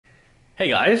Hey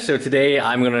guys, so today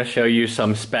I'm going to show you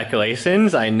some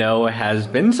speculations. I know it has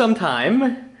been some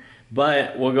time,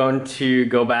 but we're going to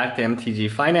go back to MTG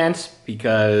Finance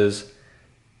because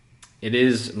it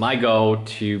is my goal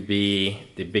to be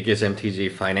the biggest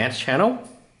MTG Finance channel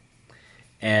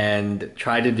and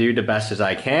try to do the best as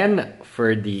I can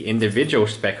for the individual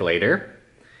speculator.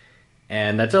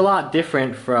 And that's a lot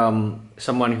different from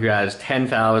someone who has $10,000,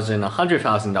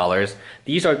 $100,000.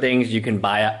 These are things you can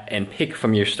buy and pick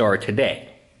from your store today.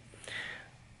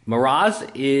 Mirage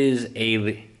is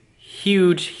a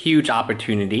huge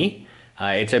opportunity.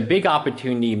 It's a big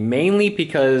opportunity mainly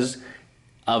because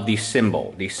of the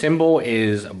symbol. The symbol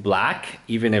is black,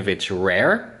 even if it's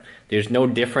rare. There's no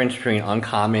difference between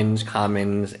uncommons,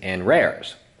 commons, and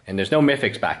rares. And there's no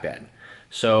mythics back then.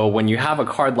 So when you have a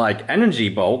card like Energy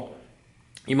Bolt,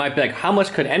 you might be like, how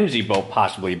much could Energy Bolt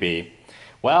possibly be?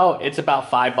 Well, it's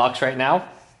about $5 right now.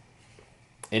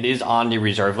 It is on the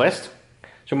reserve list.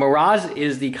 So Mirage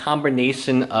is the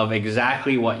combination of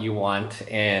exactly what you want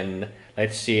in,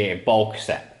 let's see, a bulk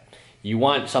set. You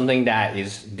want something that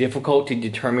is difficult to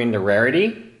determine the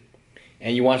rarity,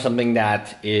 and you want something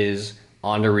that is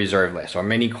on the reserve list, or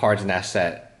many cards in that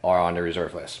set are on the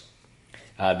reserve list.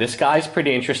 This guy's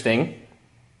pretty interesting.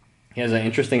 He has an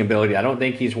interesting ability. I don't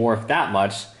think he's worth that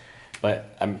much,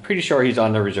 but I'm pretty sure he's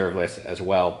on the reserve list as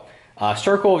well.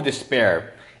 Circle of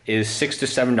Despair is $6 to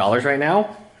 $7 right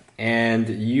now, and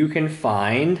you can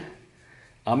find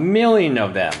 1 million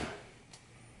of them.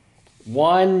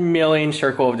 1 million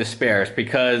Circle of Despairs,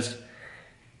 because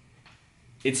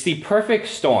it's the perfect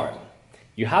storm.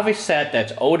 You have a set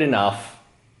that's old enough.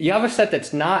 You have a set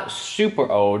that's not super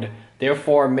old,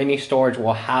 therefore many stores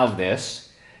will have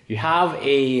this. You have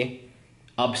a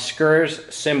obscure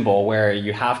symbol where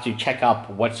you have to check up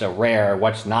what's a rare,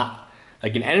 what's not.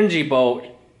 Like an Energy Bolt,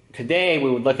 today we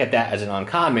would look at that as an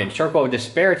uncommon. Circle of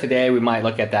Despair today we might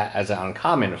look at that as an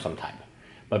uncommon of some type.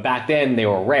 But back then they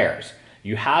were rares.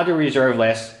 You have the reserve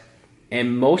list,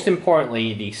 and most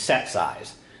importantly, the set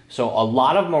size. So a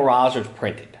lot of Mirage was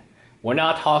printed. We're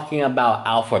not talking about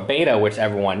Alpha Beta, which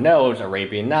everyone knows,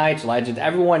 Arabian Nights, Legends,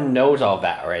 everyone knows all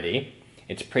that already.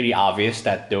 It's pretty obvious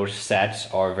that those sets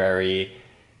are very,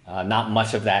 not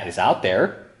much of that is out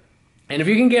there. And if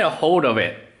you can get a hold of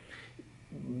it,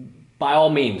 by all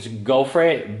means, go for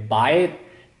it, buy it,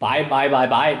 buy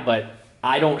it, but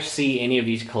I don't see any of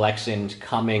these collections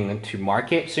coming to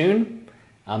market soon.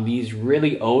 These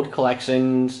really old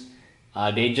collections,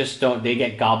 they just don't, they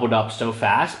get gobbled up so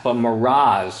fast, but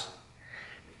Mirage,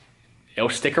 it'll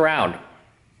stick around.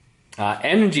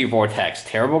 Energy Vortex,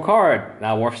 terrible card,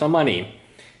 now worth some money.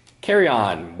 Carry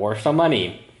On, worth some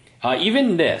money.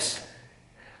 Even this,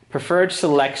 Preferred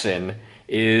Selection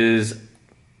is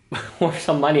worth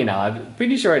some money now. I'm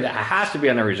pretty sure it has to be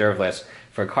on the reserve list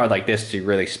for a card like this to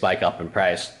really spike up in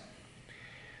price.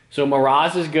 So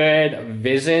Mirage is good.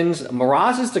 Visions,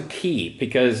 Mirage is the key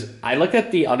because I looked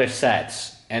at the other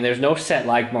sets and there's no set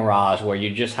like Mirage where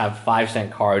you just have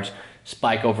 5-cent cards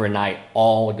spike overnight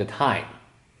all the time.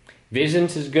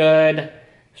 Visions is good.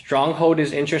 Stronghold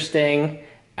is interesting.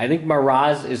 I think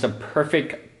Mirage is a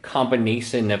perfect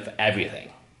combination of everything.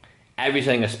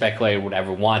 Everything a speculator would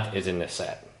ever want is in this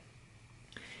set.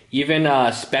 Even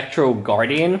Spectral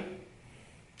Guardian.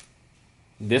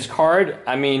 This card,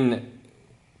 I mean...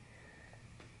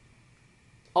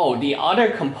 Oh, the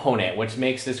other component, which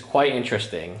makes this quite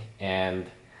interesting, and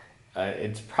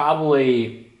it's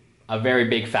probably a very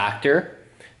big factor.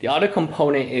 The other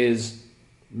component is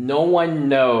no one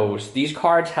knows. These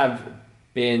cards have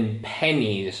been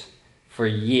pennies for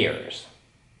years.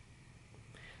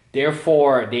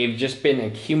 Therefore, they've just been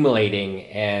accumulating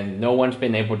and no one's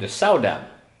been able to sell them.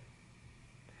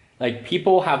 Like,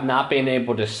 people have not been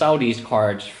able to sell these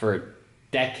cards for a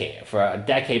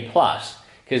decade plus,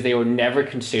 because they were never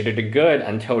considered a good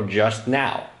until just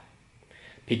now.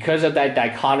 Because of that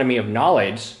dichotomy of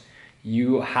knowledge,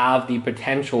 you have the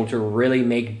potential to really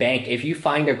make bank. If you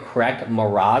find a correct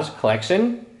Mirage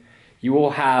collection, you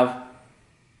will have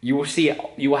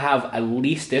at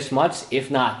least this much,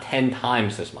 if not 10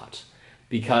 times this much.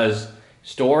 Because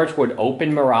stores would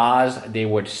open Mirage, they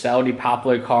would sell the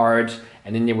popular cards,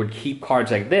 and then they would keep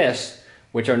cards like this,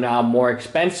 which are now more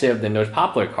expensive than those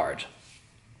popular cards.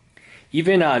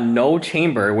 Even No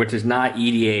Chamber, which is not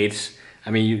EDH,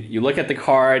 I mean, you look at the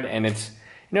card and it's,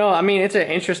 it's an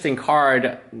interesting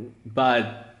card,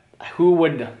 but who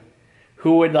would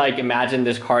like imagine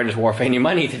this card is worth any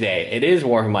money today? It is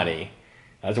worth money.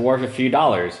 It's worth a few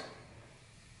dollars.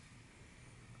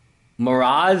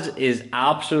 Mirage is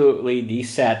absolutely the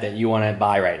set that you want to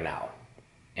buy right now.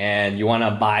 And you want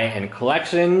to buy in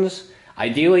collections.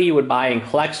 Ideally, you would buy in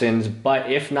collections,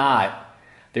 but if not,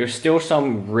 there's still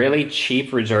some really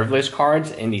cheap reserve list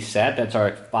cards in the set that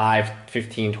are 5,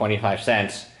 15, 25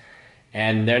 cents.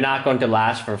 And they're not going to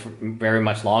last for very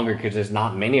much longer because there's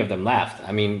not many of them left.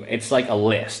 I mean, it's like a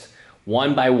list.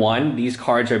 One by one, these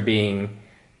cards are being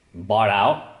bought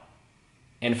out.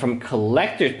 And from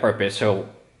collector's purpose, so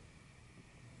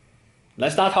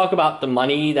let's not talk about the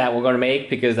money that we're going to make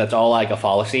because that's all like a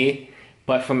fallacy.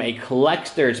 But from a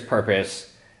collector's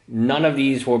purpose, none of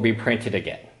these will be printed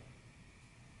again.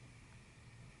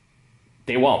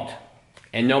 They won't.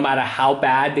 And no matter how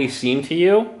bad they seem to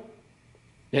you,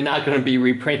 they're not going to be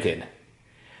reprinted.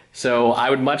 So I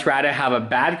would much rather have a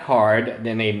bad card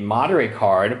than a moderate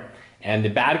card. And the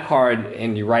bad card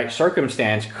in the right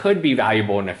circumstance could be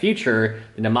valuable in the future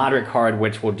than the moderate card,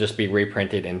 which will just be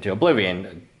reprinted into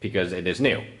oblivion because it is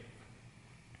new.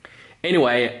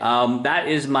 Anyway, that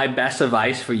is my best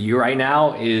advice for you right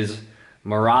now is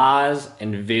Mirage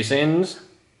and Visions.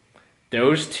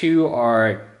 Those two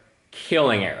are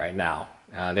killing it right now.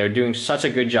 They're doing such a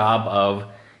good job of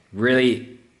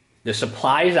really, the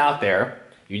supply is out there.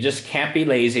 You just can't be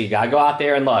lazy. You gotta go out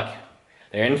there and look.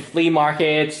 They're in flea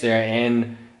markets. They're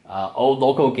in old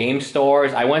local game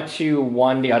stores. I went to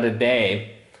one the other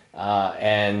day,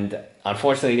 and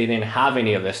unfortunately they didn't have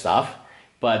any of this stuff,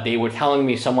 but they were telling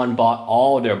me someone bought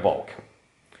all their bulk,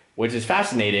 which is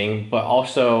fascinating, but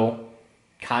also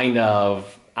kind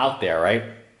of out there, right?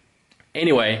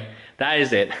 Anyway, that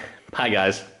is it. Bye,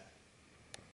 guys.